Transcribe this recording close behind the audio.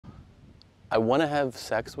I want to have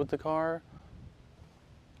sex with the car,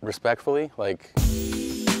 respectfully, like.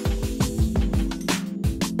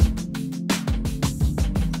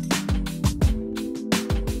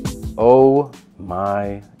 Oh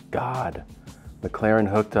my God. McLaren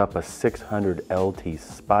hooked up a 600 LT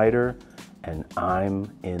Spider and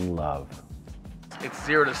I'm in love. It's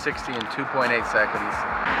 0 to 60 in 2.8 seconds.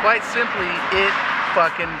 Quite simply, it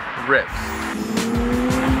fucking rips.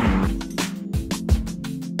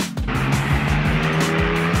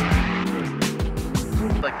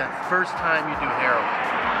 Like that first time you do heroin,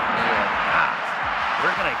 and you're like, ah,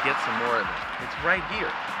 where can I get some more of this? It's right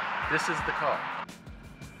here. This is the car.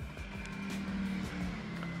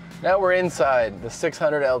 Now we're inside the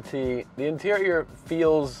 600 LT. The interior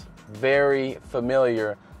feels very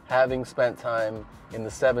familiar, having spent time in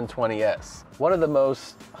the 720S. One of the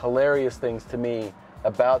most hilarious things to me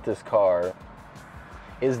about this car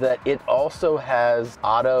is that it also has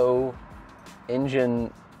auto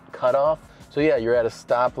engine cutoff. So yeah, you're at a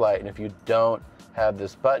stoplight, and if you don't have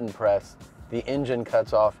this button pressed, the engine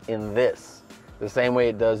cuts off in this, the same way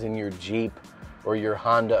it does in your Jeep or your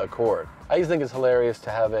Honda Accord. I just think it's hilarious to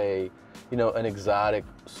have a, an exotic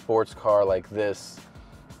sports car like this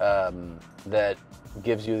that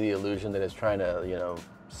gives you the illusion that it's trying to,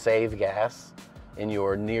 save gas in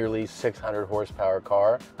your nearly 600 horsepower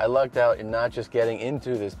car. I lucked out in not just getting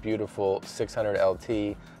into this beautiful 600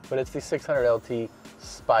 LT, but it's the 600 LT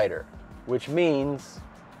Spider, which means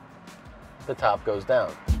the top goes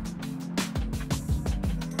down.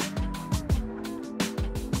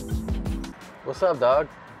 What's up, dog?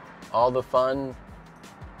 All the fun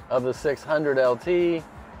of the 600 LT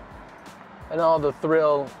and all the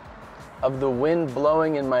thrill of the wind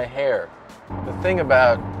blowing in my hair. The thing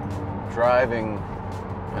about driving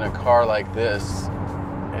in a car like this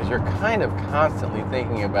is you're kind of constantly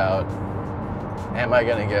thinking about, am I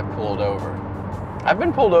gonna get pulled over? I've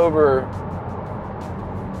been pulled over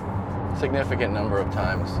a significant number of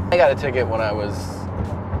times. I got a ticket when I was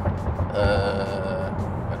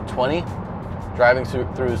 20, driving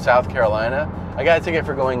through South Carolina. I got a ticket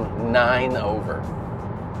for going 9 over.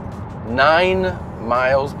 9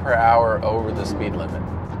 miles per hour over the speed limit.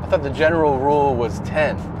 I thought the general rule was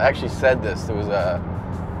 10. I actually said this. There was a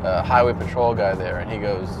highway patrol guy there, and he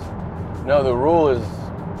goes, no, the rule is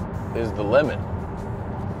the limit.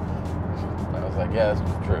 I was like, yeah, that's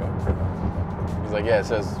true. He's like, yeah, it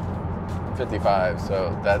says 55,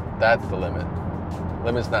 so that's the limit.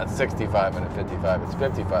 Limit's not 65 and a 55, it's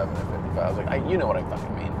 55 and a 55. I was like, you know what I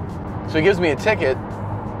fucking mean. So he gives me a ticket,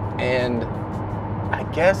 and I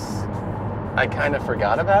guess I kind of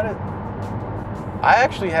forgot about it. I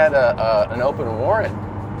actually had an open warrant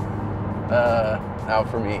out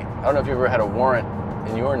for me. I don't know if you ever had a warrant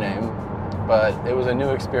in your name, but it was a new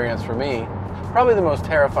experience for me. Probably the most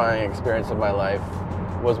terrifying experience of my life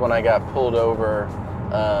was when I got pulled over.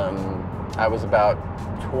 I was about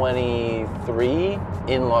 23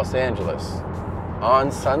 in Los Angeles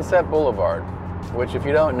on Sunset Boulevard, which, if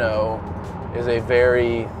you don't know, is a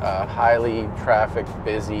very highly trafficked,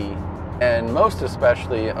 busy, and most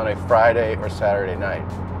especially on a Friday or Saturday night.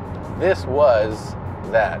 This was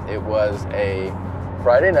that. It was a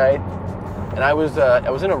Friday night, and I was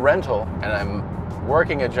in a rental, and I'm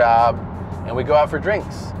working a job, and we go out for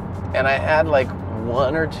drinks. And I had like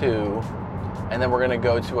 1 or 2, and then we're gonna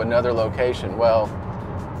go to another location. Well,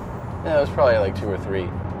 it was probably like 2 or 3.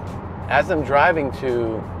 As I'm driving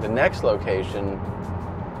to the next location,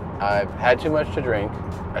 I've had too much to drink,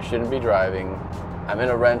 I shouldn't be driving, I'm in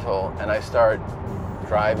a rental, and I start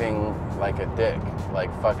driving like a dick, like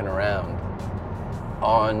fucking around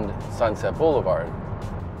on Sunset Boulevard.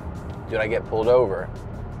 Dude, I get pulled over,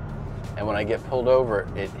 and when I get pulled over,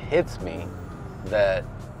 it hits me that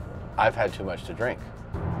I've had too much to drink.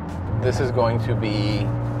 This is going to be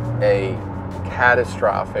a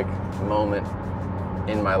catastrophic moment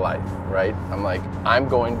in my life, right? I'm like, I'm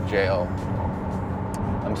going to jail.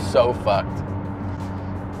 I'm so fucked.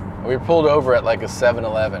 We were pulled over at like a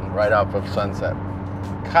 7-Eleven right off of Sunset.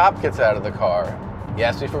 Cop gets out of the car. He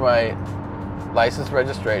asks me for my license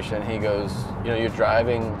registration. He goes, you're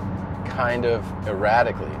driving kind of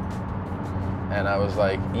erratically. And I was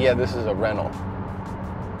like, yeah, this is a rental.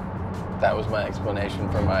 That was my explanation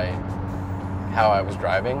for how I was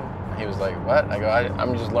driving. He was like, what? I go,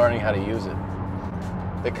 I'm just learning how to use it.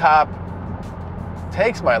 The cop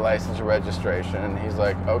takes my license and registration, and he's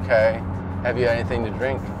like, okay, have you had anything to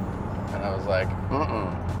drink? And I was like,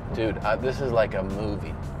 dude, this is like a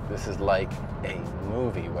movie. This is like a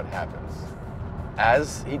movie, what happens.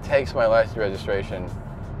 As he takes my license registration,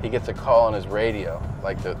 he gets a call on his radio,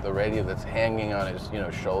 like the radio that's hanging on his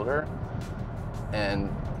shoulder. And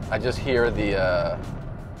I just hear the,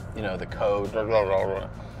 you know, the code,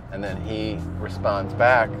 and then he responds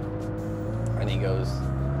back, and he goes,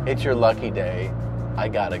 "It's your lucky day, I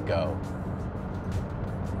gotta go."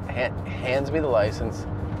 Hands me the license,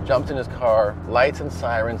 jumps in his car, lights and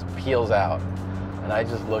sirens, peels out. And I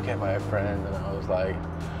just look at my friend and I was like,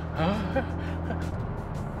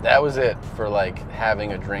 that was it for like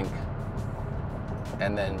having a drink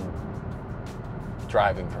and then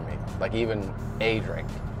driving for me, like even a drink.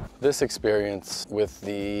 This experience with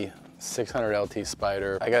the 600 LT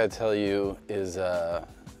Spider, I gotta tell you, is a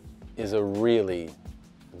really,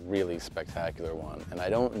 really spectacular one. And I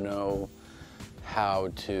don't know how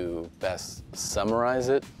to best summarize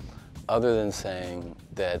it other than saying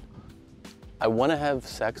that I want to have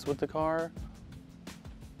sex with the car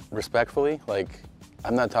respectfully. Like,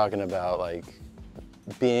 I'm not talking about like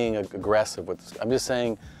being aggressive with this. I'm just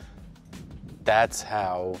saying that's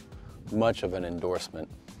how much of an endorsement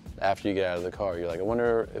after you get out of the car. You're like, I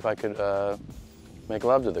wonder if I could make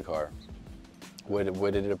love to the car.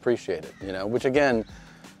 Would it appreciate it? You know, which again,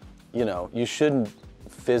 you know, you shouldn't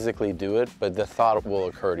physically do it, but the thought will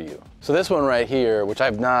occur to you. So this one right here, which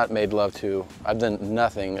I've not made love to, I've done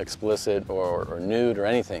nothing explicit or nude or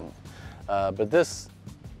anything, but this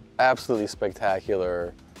absolutely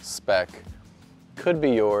spectacular spec could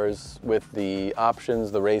be yours with the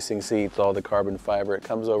options, the racing seats, all the carbon fiber. It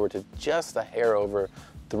comes over to just a hair over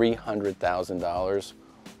 $300,000,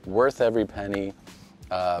 worth every penny.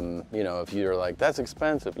 You know, if you're like, that's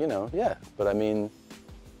expensive, you know, yeah, but I mean,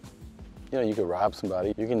 you know, you could rob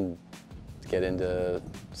somebody. You can get into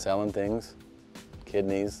selling things,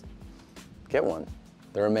 kidneys. Get one.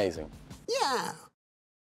 They're amazing. Yeah.